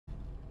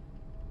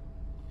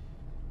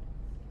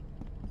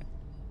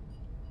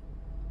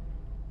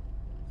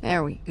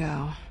There we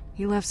go.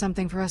 He left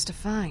something for us to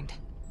find.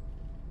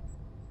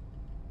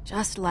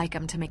 Just like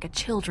him to make a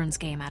children's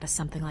game out of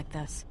something like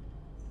this.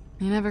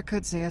 He never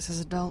could see us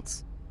as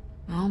adults.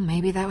 Well,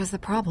 maybe that was the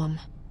problem.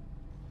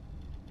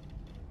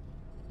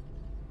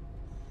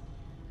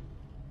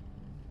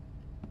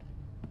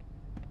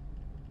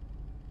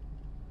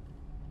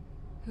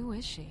 Who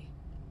is she?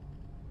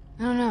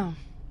 I don't know.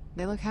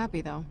 They look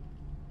happy, though.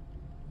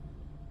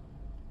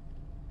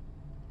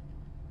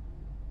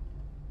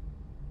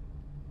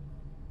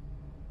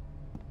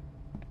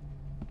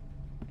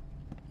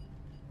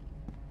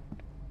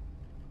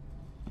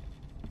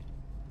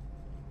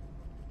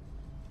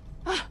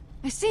 Ah!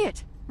 I see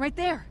it! Right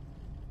there!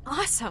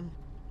 Awesome!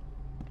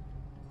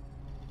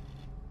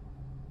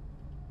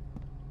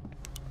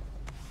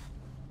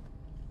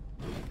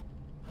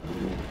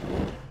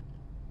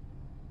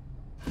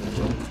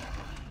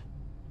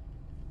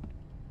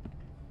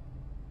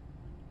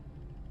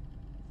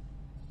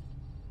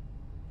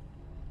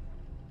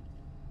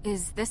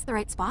 Is this the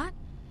right spot?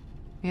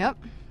 Yep.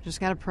 Just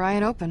gotta pry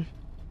it open.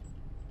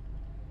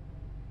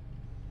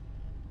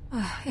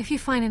 If you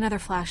find another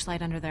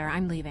flashlight under there,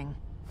 I'm leaving.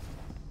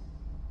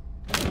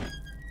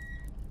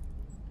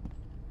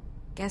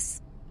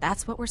 Guess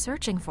that's what we're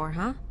searching for,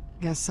 huh?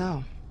 Guess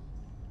so.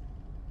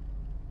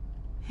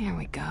 Here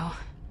we go.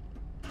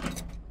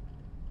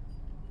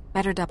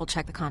 Better double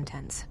check the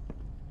contents.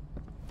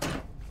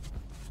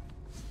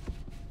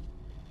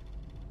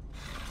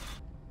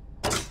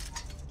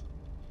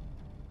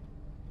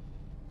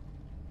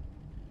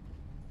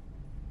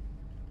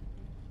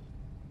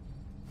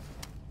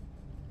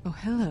 Oh,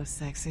 hello,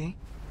 sexy.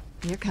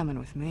 You're coming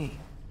with me.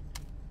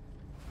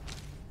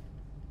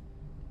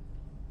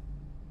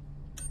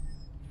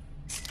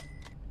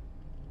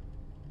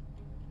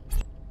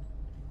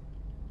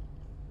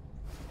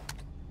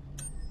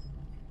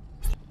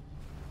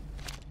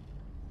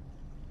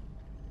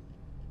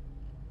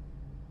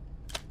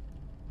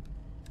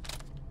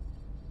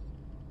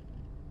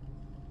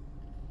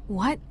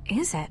 What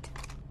is it?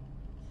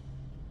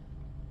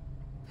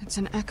 It's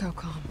an echo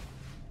comm.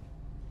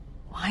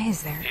 Why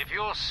is there... If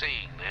you're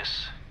seeing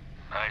this,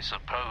 I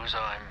suppose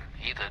I'm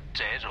either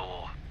dead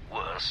or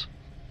worse.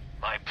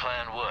 My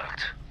plan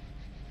worked.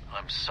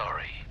 I'm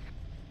sorry.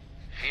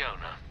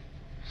 Fiona,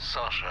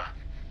 Sasha,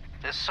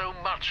 there's so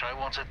much I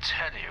want to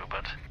tell you,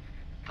 but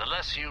the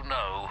less you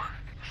know,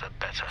 the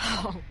better.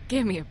 Oh,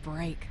 give me a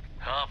break.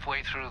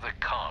 Halfway through the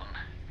con,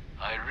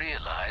 I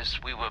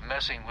realized we were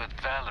messing with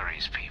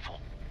Valerie's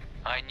people.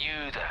 I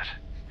knew that,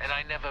 and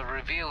I never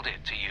revealed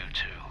it to you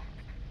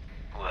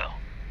two. Well,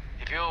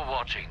 if you're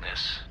watching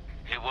this,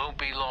 it won't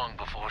be long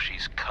before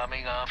she's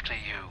coming after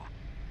you.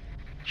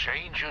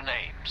 Change your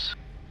names.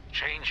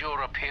 Change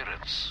your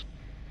appearance.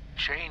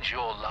 Change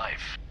your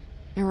life.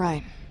 You're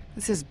right.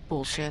 This is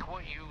bullshit. Take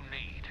what you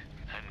need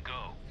and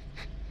go.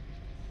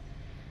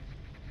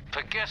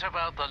 Forget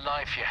about the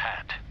life you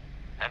had,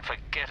 and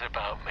forget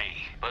about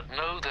me. But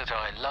know that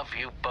I love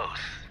you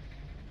both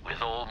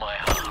with all my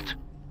heart.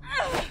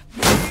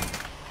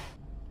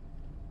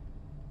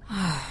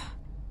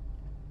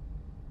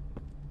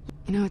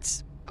 You know,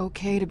 it's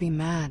okay to be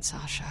mad,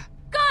 Sasha.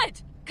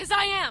 Good! 'Cause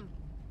I am!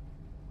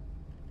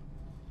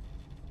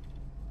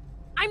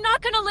 I'm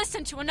not gonna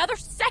listen to another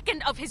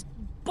second of his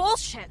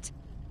bullshit!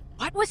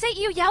 What was it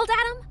you yelled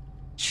at him?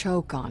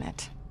 Choke on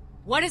it.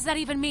 What does that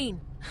even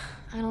mean?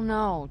 I don't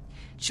know.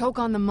 Choke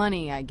on the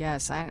money, I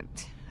guess. I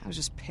was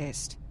just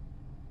pissed.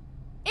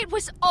 It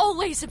was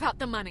always about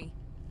the money.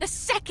 The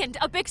second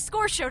a big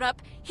score showed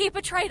up, he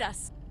betrayed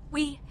us.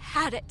 We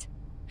had it.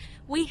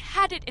 We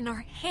had it in our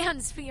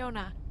hands,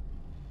 Fiona.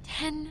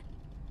 $10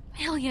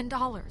 million.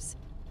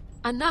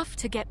 Enough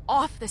to get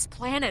off this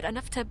planet,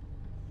 enough to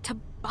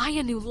buy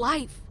a new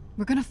life.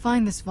 We're gonna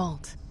find this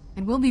vault,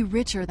 and we'll be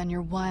richer than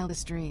your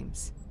wildest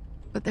dreams.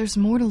 But there's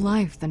more to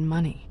life than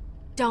money.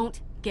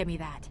 Don't give me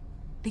that.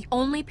 The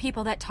only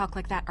people that talk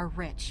like that are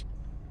rich.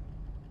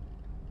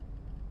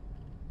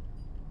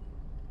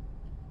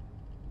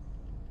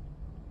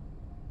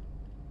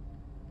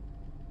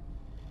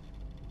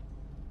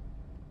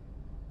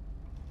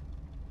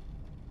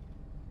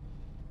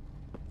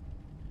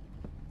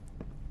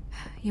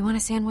 You want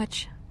a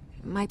sandwich?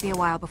 It might be a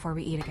while before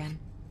we eat again.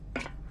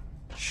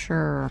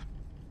 Sure.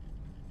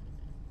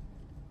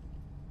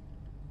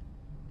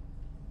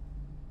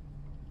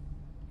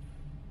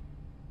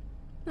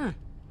 Huh.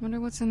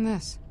 Wonder what's in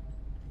this.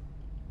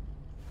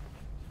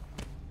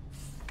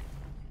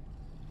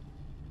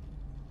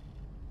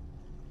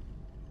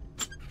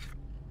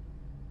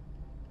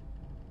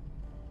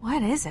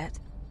 What is it?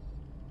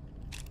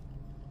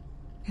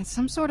 It's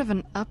some sort of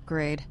an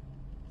upgrade.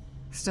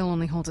 Still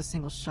only holds a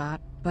single shot,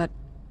 but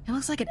it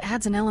looks like it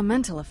adds an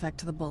elemental effect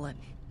to the bullet.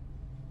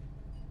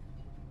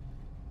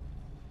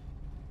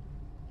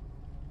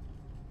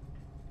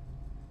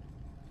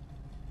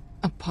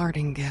 A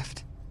parting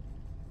gift.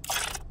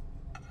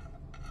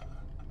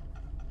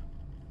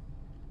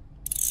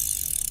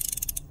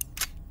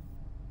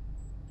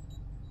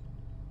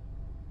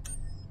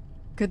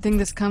 Good thing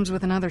this comes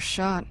with another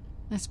shot.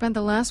 I spent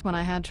the last one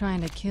I had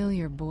trying to kill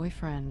your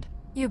boyfriend.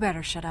 You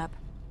better shut up.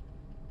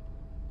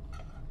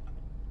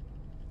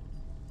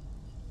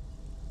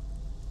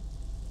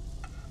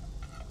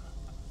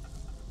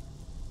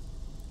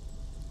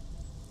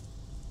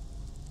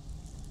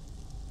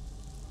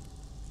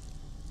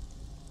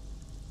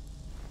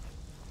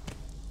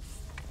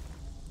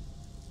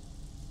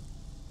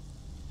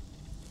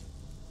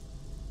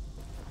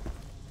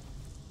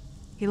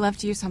 He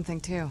left you something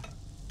too.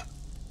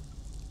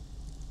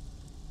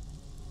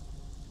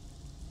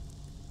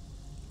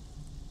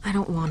 I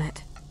don't want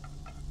it.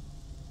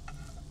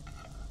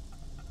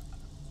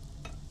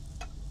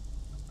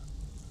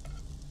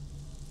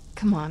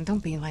 Come on,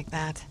 don't be like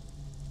that.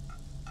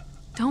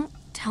 Don't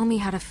tell me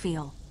how to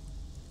feel.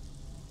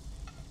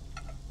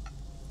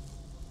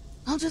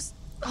 I'll just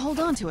hold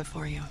on to it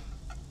for you,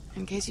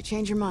 in case you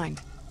change your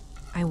mind.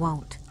 I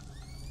won't.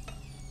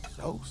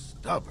 So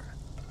stubborn.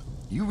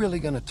 You really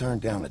gonna turn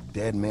down a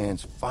dead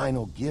man's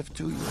final gift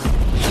to you?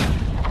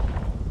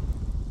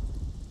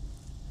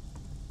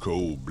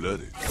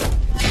 Cold-blooded.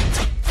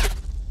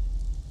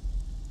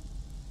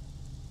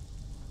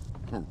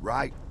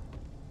 Right?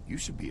 You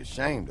should be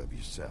ashamed of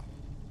yourself.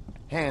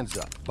 Hands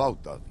up,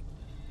 both of you.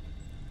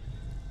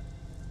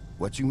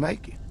 What you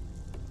making?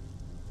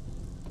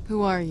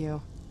 Who are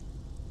you?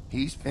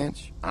 He's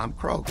Finch, I'm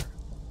Kroger.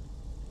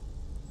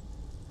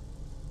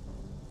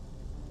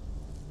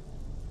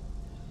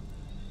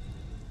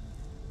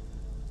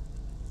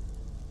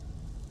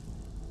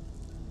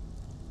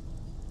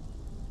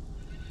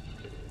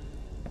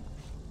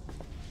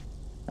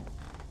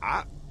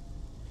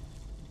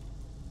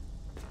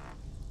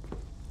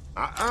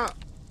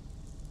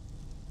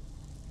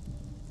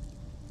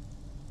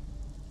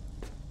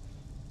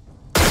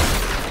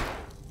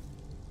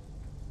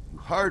 You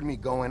heard me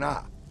going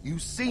out. You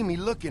see me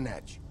looking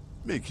at you.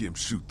 Make him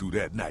shoot through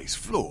that nice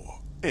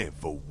floor. And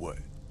for what?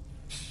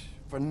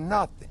 For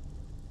nothing.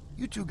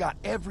 You two got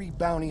every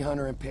bounty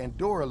hunter in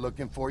Pandora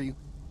looking for you,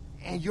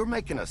 and you're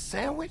making a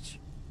sandwich?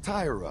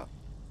 Tie her up.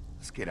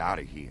 Let's get out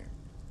of here.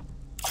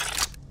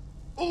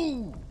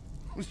 Ooh,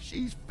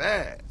 she's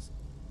fast.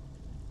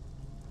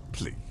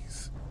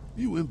 Please.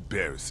 You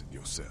embarrassing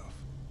yourself.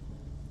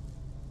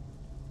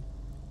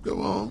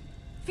 Go on.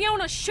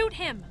 Fiona, shoot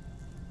him!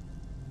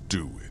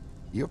 Do it.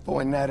 You're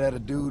pointing that at a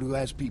dude who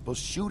has people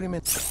shoot him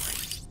in...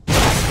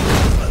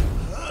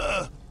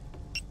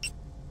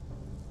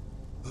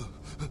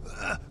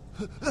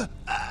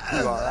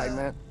 You all right,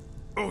 man?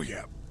 Oh,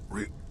 yeah.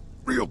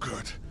 Real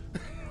good.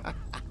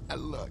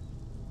 Look,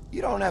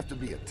 you don't have to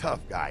be a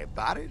tough guy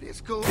about it. It's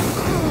cool.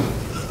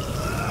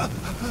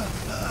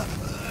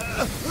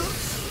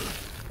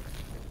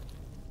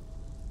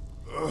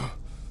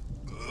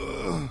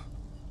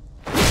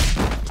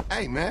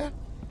 Hey, man.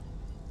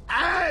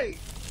 Hey!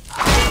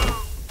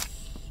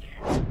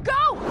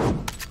 Go!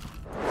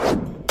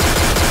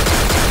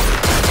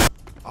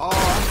 Oh,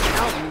 I'm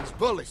counting these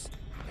bullets,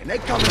 and they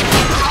coming.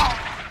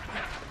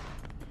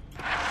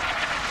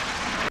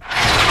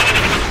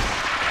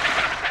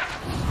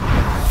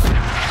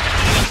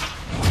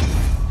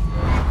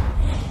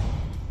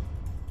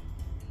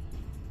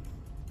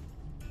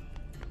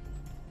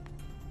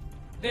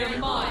 They're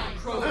mine,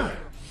 Kroger.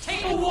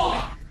 Take a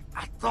walk!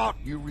 I thought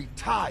you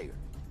retired.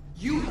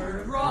 You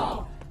heard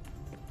wrong.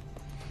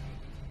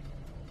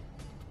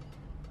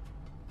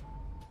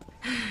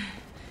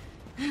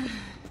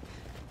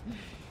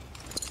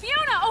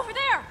 Fiona, over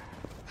there!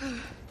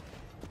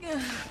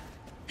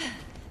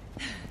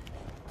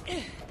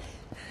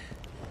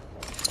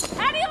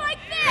 How do you like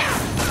this?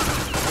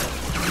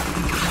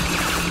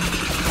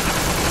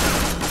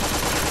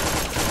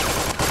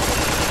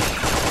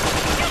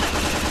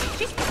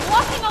 She's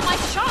blocking all my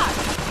shots!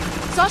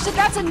 Sasha,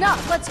 that's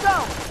enough! Let's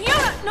go!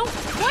 Fiona, no,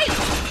 wait!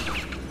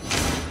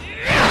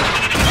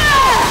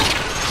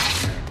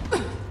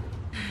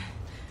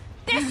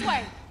 This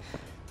way!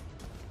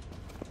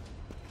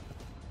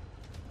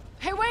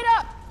 Hey, wait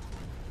up!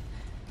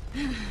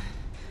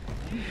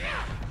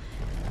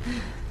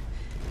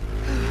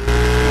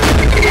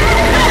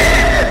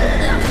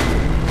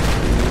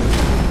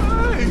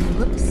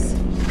 Whoops.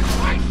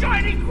 My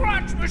shiny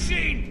crotch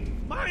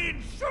machine! My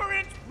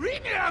insurance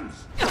premiums!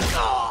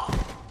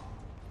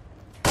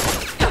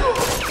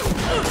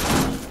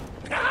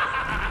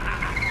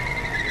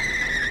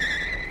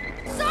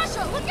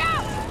 Sasha, look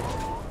out!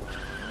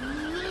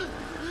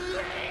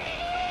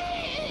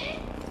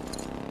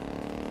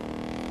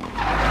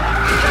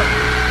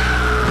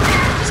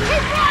 Just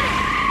keep running!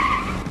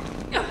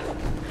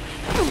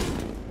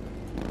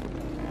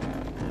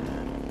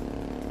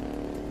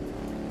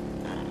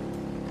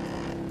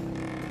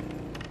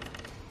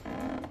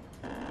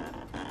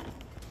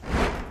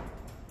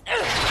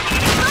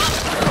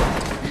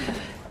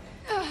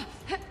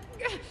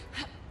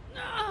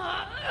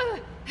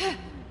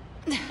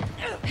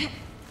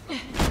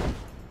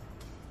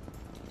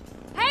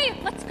 Hey,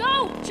 let's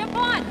go! Jump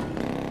on!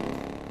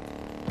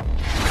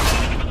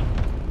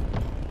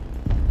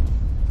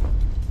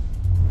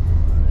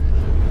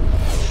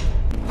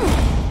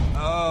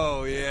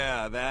 Oh,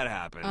 yeah, that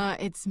happened.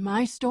 It's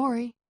my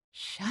story.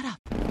 Shut up.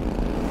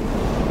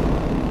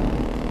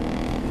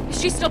 Is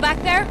she still back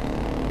there?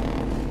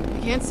 I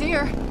can't see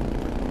her.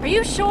 Are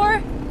you sure?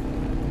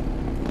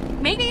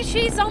 Maybe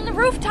she's on the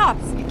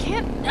rooftops. I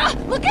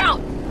can't... Look out!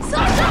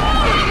 Sasha!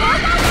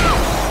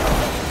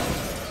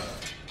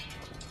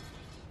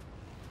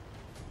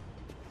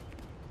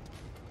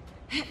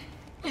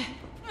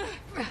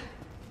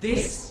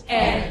 This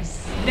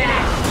ends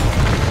now!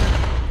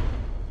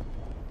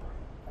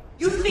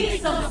 You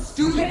think some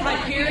stupid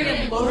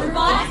Hyperion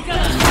motorbot's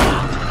gonna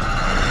stop?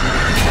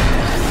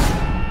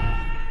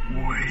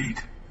 Wait,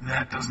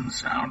 that doesn't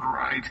sound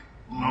right.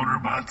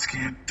 Loaderbots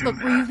can't do Look,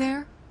 that. were you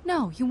there?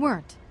 No, you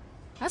weren't.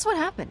 That's what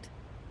happened.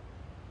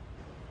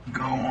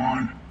 Go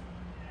on.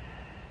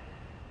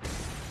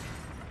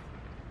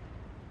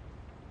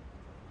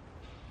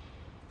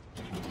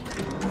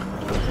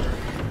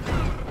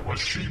 Was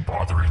she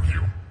bothering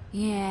you?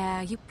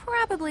 Yeah, you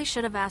probably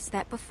should have asked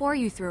that before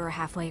you threw her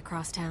halfway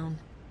across town.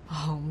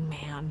 Oh,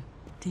 man.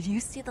 Did you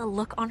see the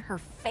look on her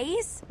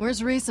face?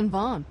 Where's Rhys and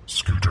Vaughn?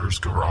 Scooter's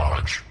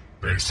garage.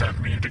 They sent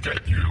me to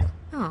get you.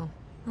 Oh,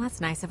 well, that's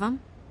nice of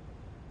them.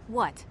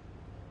 What?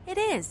 It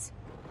is.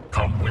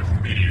 Come with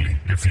me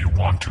if you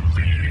want to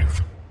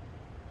leave.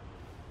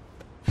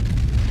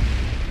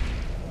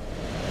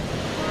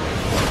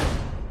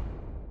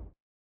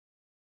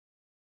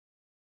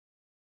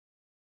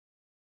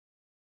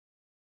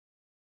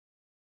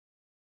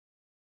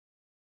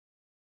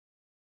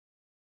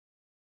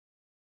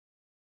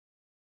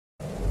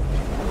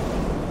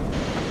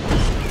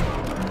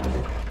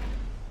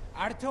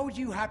 I'd have told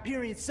you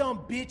Hyperion some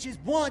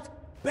bitches once,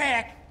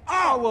 back Oh,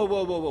 off!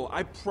 whoa.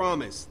 I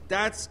promise.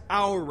 That's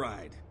our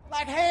ride.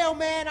 Like hell,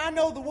 man, I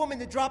know the woman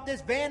that dropped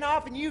this van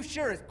off, and you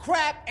sure as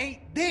crap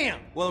ain't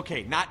them! Well,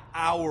 okay, not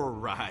our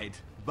ride,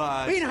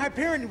 but... Being a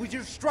Hyperion was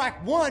your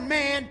strike one,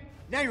 man!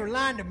 Now you're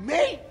lying to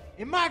me?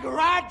 In my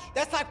garage?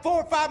 That's like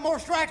 4 or 5 more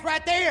strikes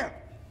right there!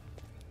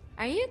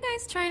 Are you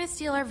guys trying to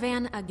steal our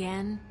van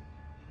again?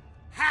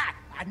 Ha!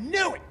 I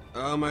knew it!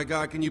 Oh my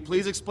god, can you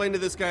please explain to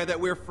this guy that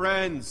we're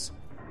friends?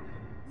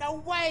 No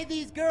way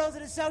these girls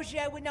would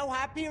associate with no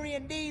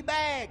Hyperion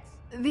D-bags!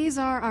 These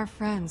are our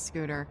friends,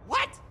 Scooter.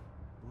 What?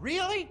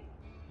 Really?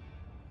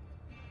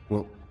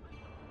 Well,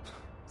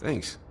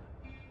 thanks.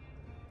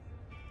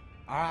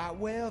 Alright,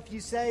 well, if you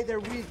say they're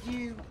with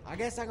you, I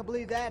guess I can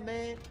believe that,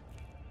 man.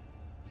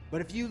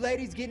 But if you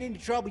ladies get into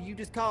trouble, you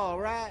just call,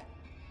 alright?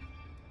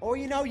 Or,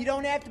 you know, you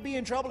don't have to be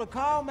in trouble to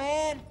call,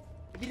 man.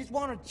 If you just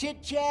want to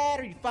chit-chat,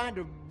 or you find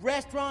a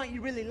restaurant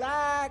you really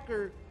like,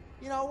 or,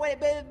 you know, wait,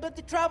 but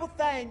the trouble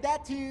thing,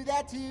 that too.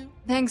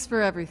 Thanks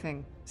for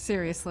everything.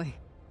 Seriously.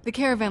 The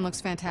caravan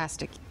looks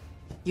fantastic.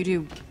 You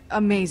do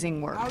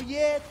amazing work. Oh,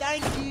 yeah,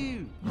 thank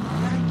you.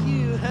 Thank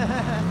you. Be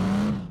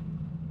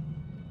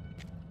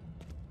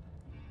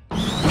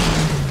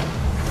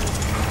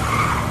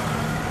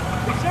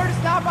sure to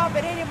stop off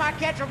at any of my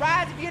catch a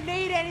rides if you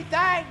need anything.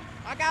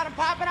 I got them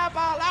popping up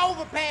all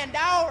over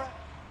Pandora.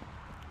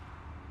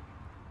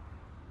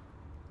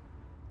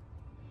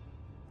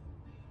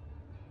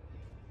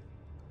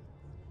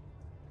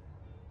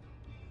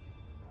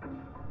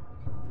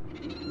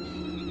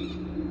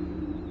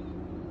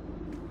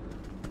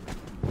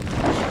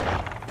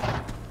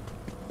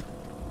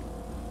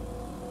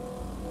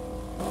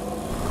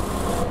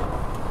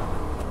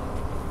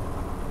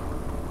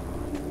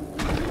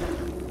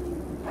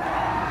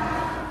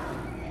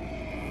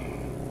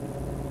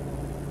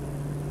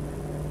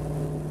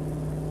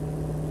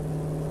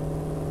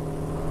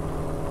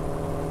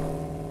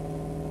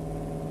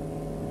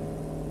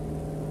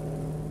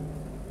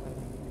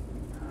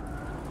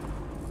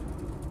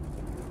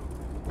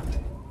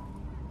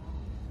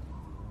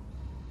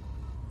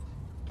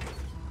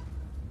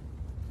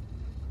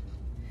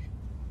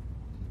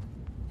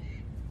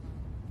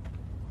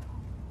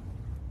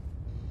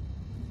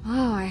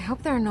 Oh, I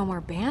hope there are no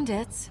more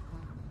bandits.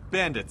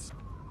 Bandits.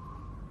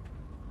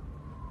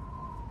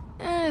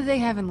 They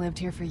haven't lived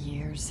here for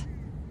years.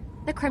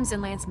 The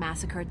Crimson Lance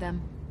massacred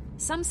them.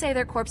 Some say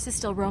their corpses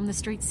still roam the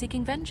streets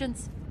seeking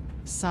vengeance.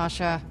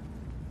 Sasha.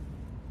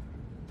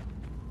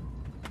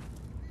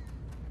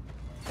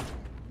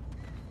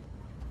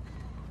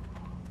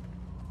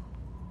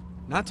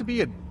 Not to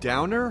be a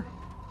downer,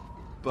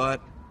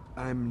 but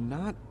I'm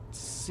not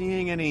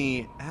seeing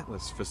any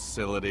Atlas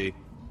facility.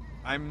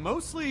 I'm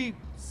mostly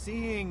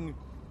seeing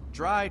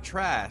dry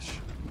trash.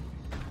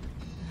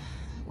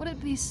 Would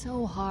it be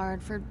so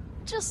hard for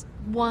just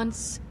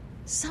once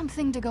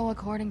something to go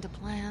according to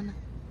plan?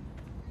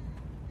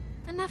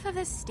 Enough of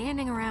this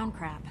standing around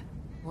crap.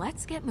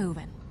 Let's get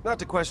moving. Not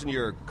to question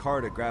your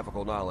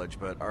cartographical knowledge,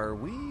 but are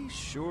we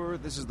sure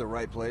this is the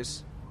right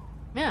place?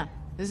 Yeah,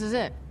 this is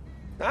it.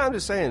 I'm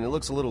just saying, it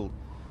looks a little...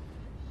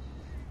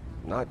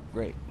 not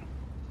great.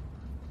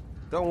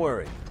 Don't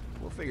worry,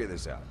 we'll figure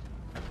this out.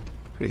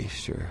 Pretty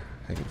sure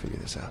I can figure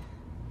this out.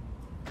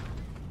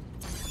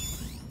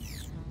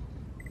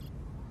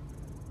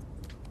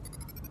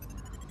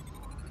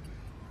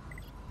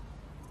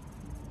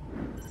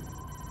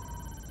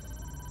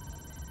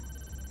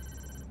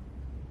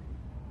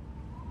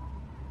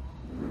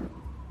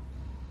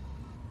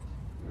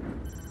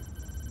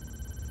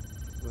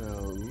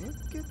 Well,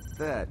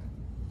 that.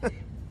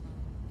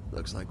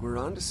 Looks like we're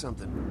onto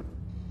something.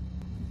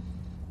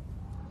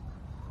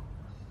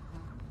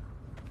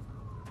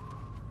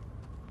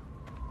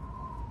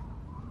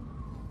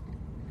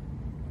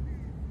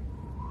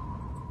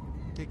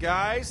 Hey,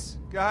 guys,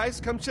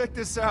 come check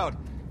this out.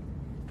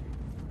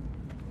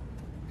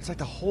 It's like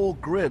the whole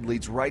grid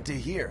leads right to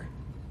here.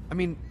 I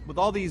mean, with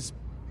all these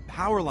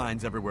power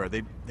lines everywhere,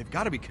 they've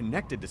got to be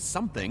connected to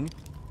something,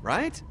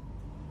 right?